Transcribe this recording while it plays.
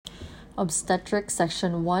Obstetrics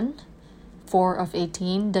Section 1, 4 of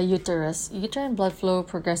 18, the uterus. Uterine blood flow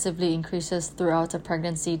progressively increases throughout the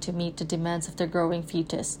pregnancy to meet the demands of the growing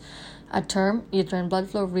fetus. At term, uterine blood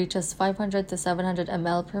flow reaches 500 to 700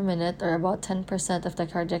 ml per minute, or about 10% of the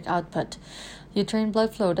cardiac output. Uterine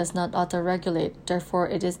blood flow does not auto-regulate, therefore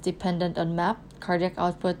it is dependent on MAP, cardiac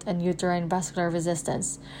output, and uterine vascular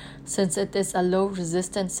resistance. Since it is a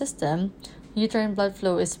low-resistance system, uterine blood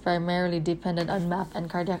flow is primarily dependent on MAP and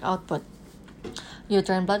cardiac output.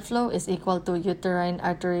 Uterine blood flow is equal to uterine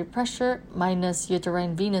artery pressure minus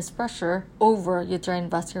uterine venous pressure over uterine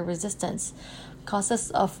vascular resistance. Causes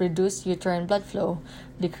of reduced uterine blood flow: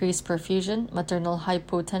 decreased perfusion, maternal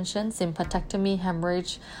hypotension, sympathectomy,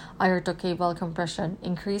 hemorrhage, aortocaval compression,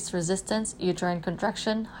 increased resistance, uterine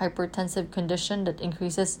contraction, hypertensive condition that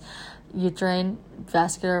increases uterine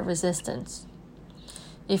vascular resistance.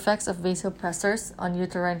 Effects of vasopressors on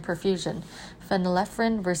uterine perfusion: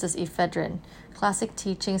 phenylephrine versus ephedrine. Classic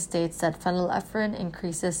teaching states that phenylephrine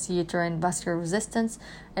increases uterine vascular resistance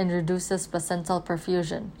and reduces placental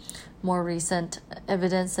perfusion. More recent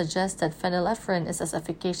evidence suggests that phenylephrine is as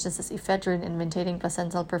efficacious as ephedrine in maintaining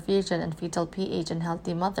placental perfusion and fetal pH in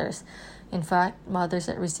healthy mothers. In fact, mothers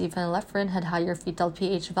that received phenylephrine had higher fetal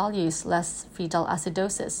pH values, less fetal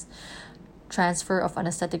acidosis. Transfer of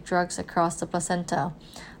anesthetic drugs across the placenta.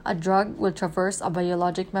 A drug will traverse a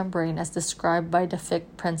biologic membrane as described by the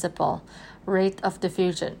Fick principle. Rate of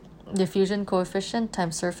diffusion: diffusion coefficient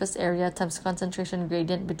times surface area times concentration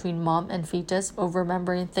gradient between mom and fetus over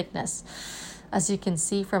membrane thickness. As you can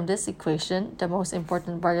see from this equation, the most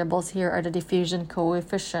important variables here are the diffusion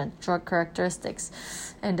coefficient, drug characteristics,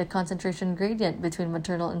 and the concentration gradient between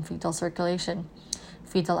maternal and fetal circulation.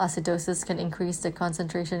 Fetal acidosis can increase the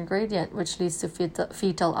concentration gradient, which leads to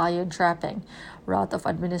fetal ion trapping. Route of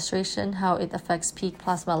administration: how it affects peak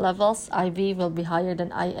plasma levels. IV will be higher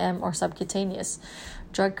than IM or subcutaneous.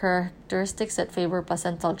 Drug characteristics that favor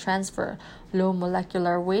placental transfer: low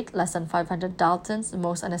molecular weight, less than 500 Daltons.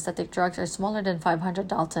 Most anesthetic drugs are smaller than 500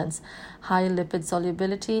 Daltons. High lipid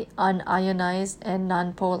solubility, unionized, and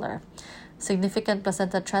nonpolar. Significant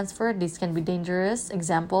placenta transfer: these can be dangerous.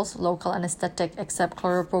 Examples: local anesthetic except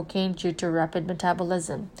chloroprocaine due to rapid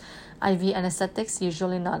metabolism. IV anesthetics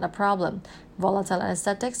usually not a problem. Volatile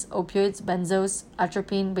anesthetics: opioids, benzos,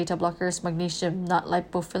 atropine, beta blockers, magnesium, not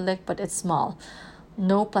lipophilic but it's small.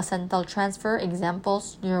 No placental transfer.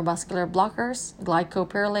 Examples: neuromuscular blockers,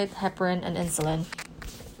 glycopyrrolate, heparin, and insulin.